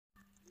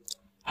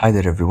Hi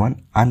there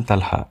everyone, I'm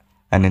Talha,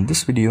 and in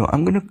this video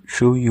I'm going to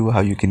show you how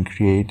you can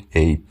create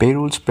a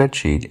payroll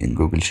spreadsheet in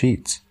Google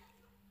Sheets.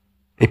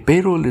 A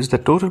payroll is the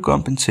total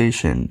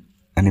compensation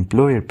an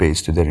employer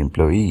pays to their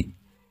employee.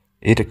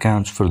 It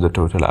accounts for the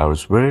total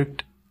hours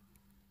worked,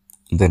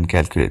 then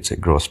calculates a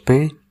gross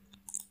pay,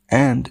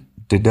 and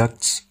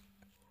deducts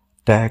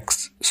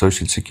tax,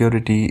 social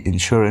security,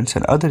 insurance,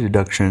 and other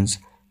deductions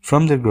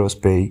from their gross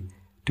pay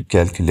to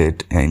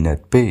calculate a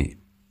net pay.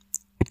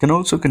 It can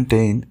also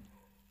contain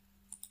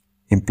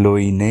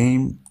employee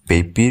name,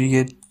 pay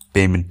period,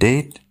 payment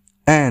date,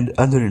 and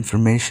other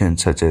information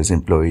such as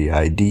employee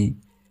ID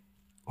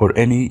or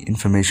any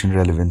information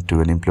relevant to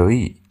an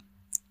employee.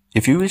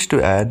 If you wish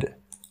to add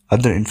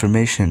other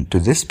information to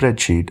this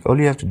spreadsheet,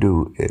 all you have to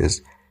do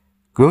is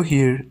go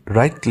here,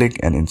 right-click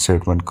and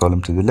insert one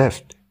column to the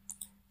left.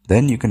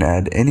 Then you can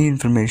add any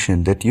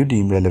information that you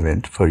deem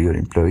relevant for your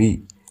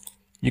employee.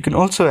 You can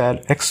also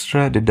add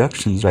extra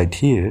deductions right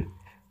here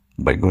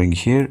by going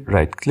here,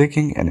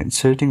 right-clicking and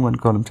inserting one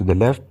column to the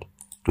left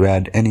to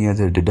add any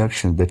other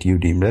deductions that you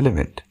deem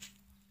relevant.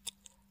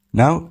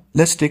 Now,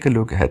 let's take a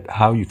look at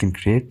how you can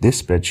create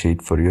this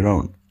spreadsheet for your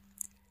own.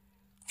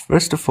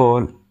 First of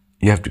all,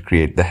 you have to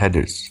create the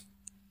headers.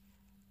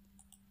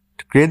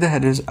 To create the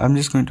headers, I'm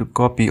just going to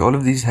copy all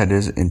of these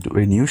headers into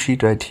a new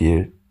sheet right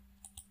here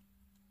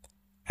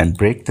and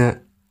break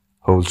the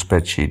whole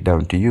spreadsheet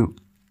down to you.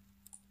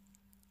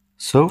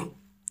 So,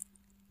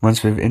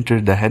 once we've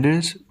entered the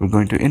headers, we're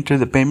going to enter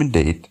the payment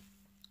date.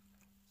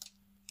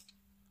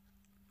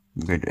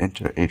 I'm going to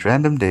enter a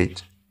random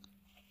date.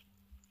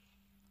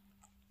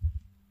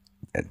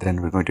 And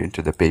then we're going to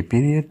enter the pay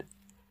period,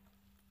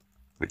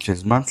 which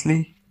is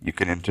monthly. You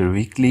can enter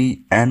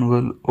weekly,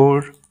 annual,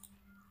 or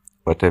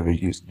whatever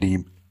you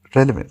deem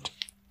relevant.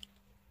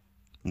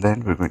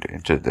 Then we're going to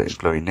enter the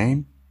employee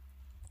name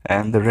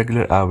and the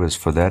regular hours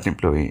for that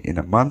employee in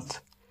a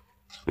month,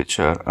 which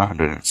are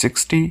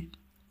 160.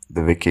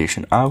 The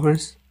vacation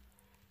hours,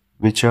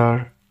 which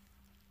are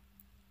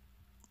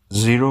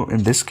 0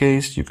 in this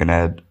case. You can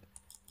add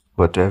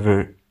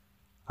whatever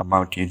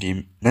amount you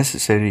deem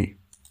necessary.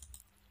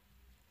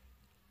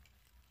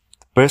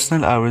 The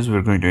personal hours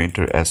we're going to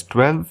enter as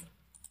 12,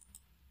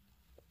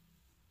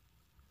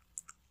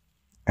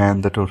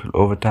 and the total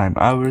overtime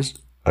hours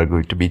are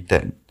going to be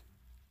 10.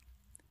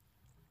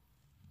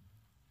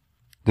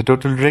 The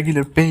total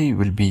regular pay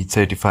will be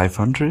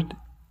 3,500.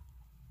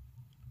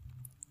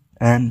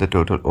 And the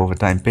total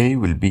overtime pay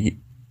will be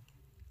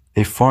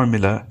a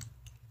formula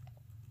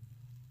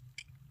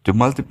to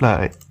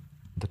multiply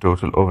the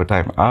total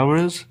overtime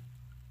hours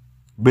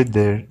with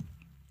their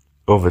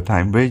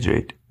overtime wage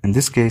rate. In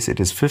this case, it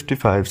is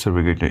 55, so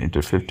we're going to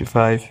enter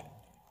 55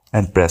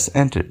 and press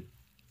enter.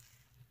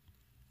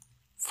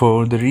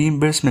 For the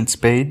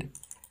reimbursements paid,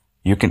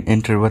 you can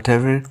enter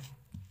whatever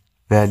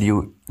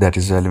value that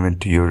is relevant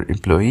to your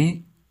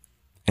employee.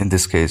 In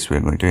this case,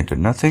 we're going to enter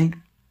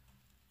nothing.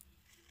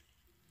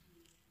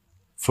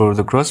 For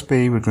the gross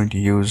pay, we're going to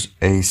use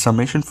a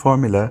summation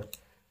formula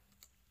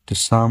to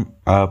sum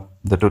up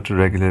the total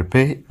regular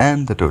pay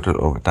and the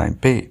total overtime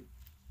pay.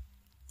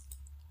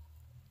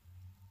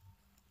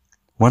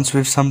 Once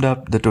we've summed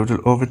up the total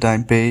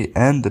overtime pay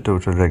and the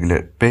total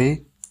regular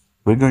pay,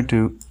 we're going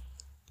to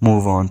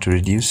move on to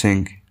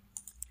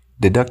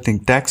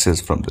deducting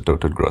taxes from the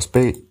total gross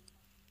pay.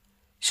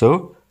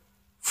 So,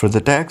 for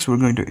the tax, we're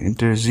going to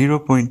enter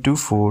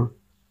 0.24.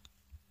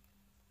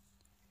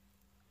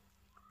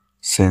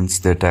 Since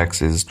their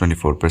tax is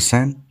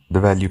 24%, the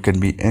value can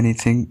be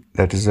anything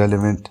that is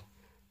relevant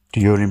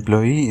to your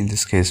employee. In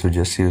this case, we're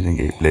just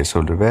using a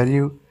placeholder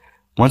value.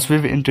 Once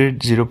we've entered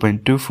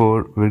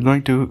 0.24, we're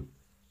going to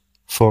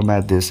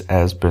format this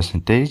as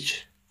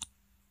percentage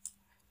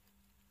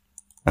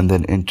and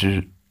then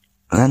enter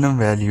random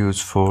values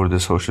for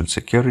the social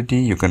security.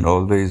 You can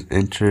always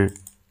enter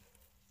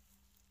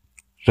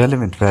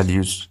relevant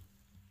values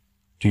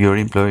to your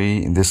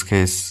employee. In this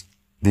case,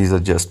 these are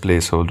just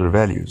placeholder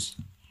values.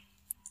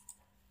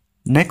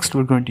 Next,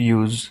 we're going to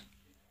use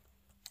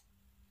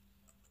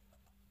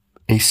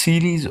a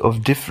series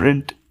of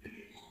different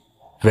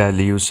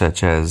values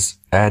such as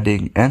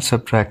adding and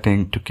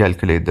subtracting to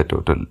calculate the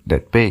total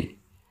net pay.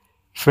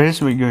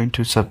 First, we're going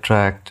to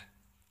subtract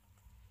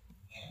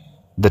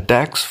the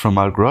tax from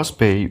our gross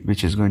pay,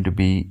 which is going to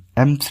be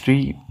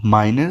M3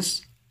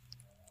 minus,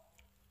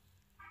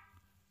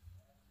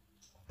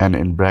 and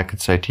in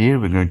brackets right here,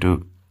 we're going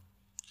to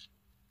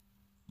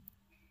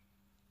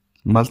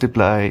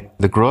multiply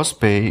the gross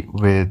pay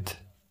with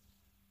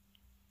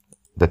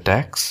the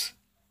tax,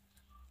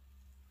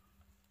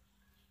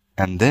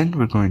 and then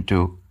we're going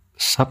to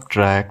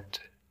subtract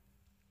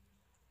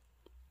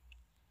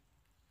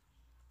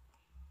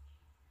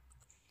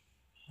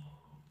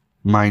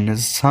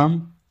minus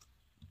sum.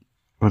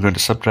 We're going to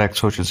subtract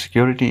social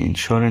security,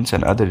 insurance,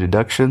 and other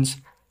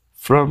deductions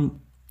from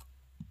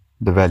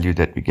the value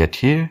that we get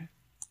here.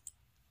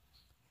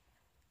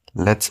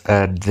 Let's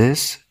add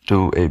this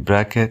to a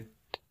bracket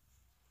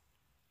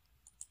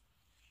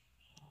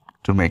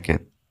to make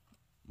it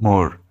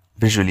more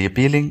visually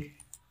appealing.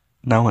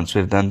 Now once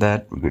we've done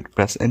that, we're going to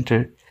press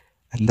enter,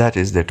 and that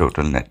is the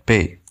total net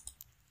pay.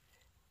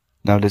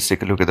 Now let's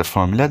take a look at the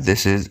formula.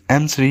 This is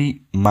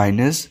M3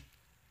 minus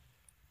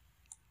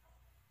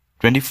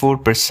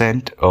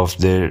 24% of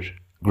their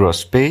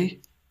gross pay,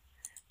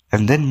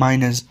 and then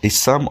minus a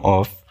sum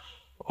of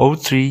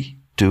O3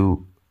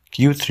 to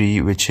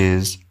Q3, which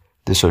is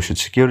the social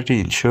security,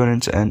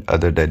 insurance, and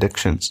other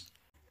deductions.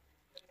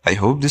 I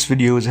hope this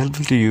video was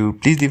helpful to you.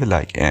 Please leave a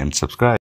like and subscribe.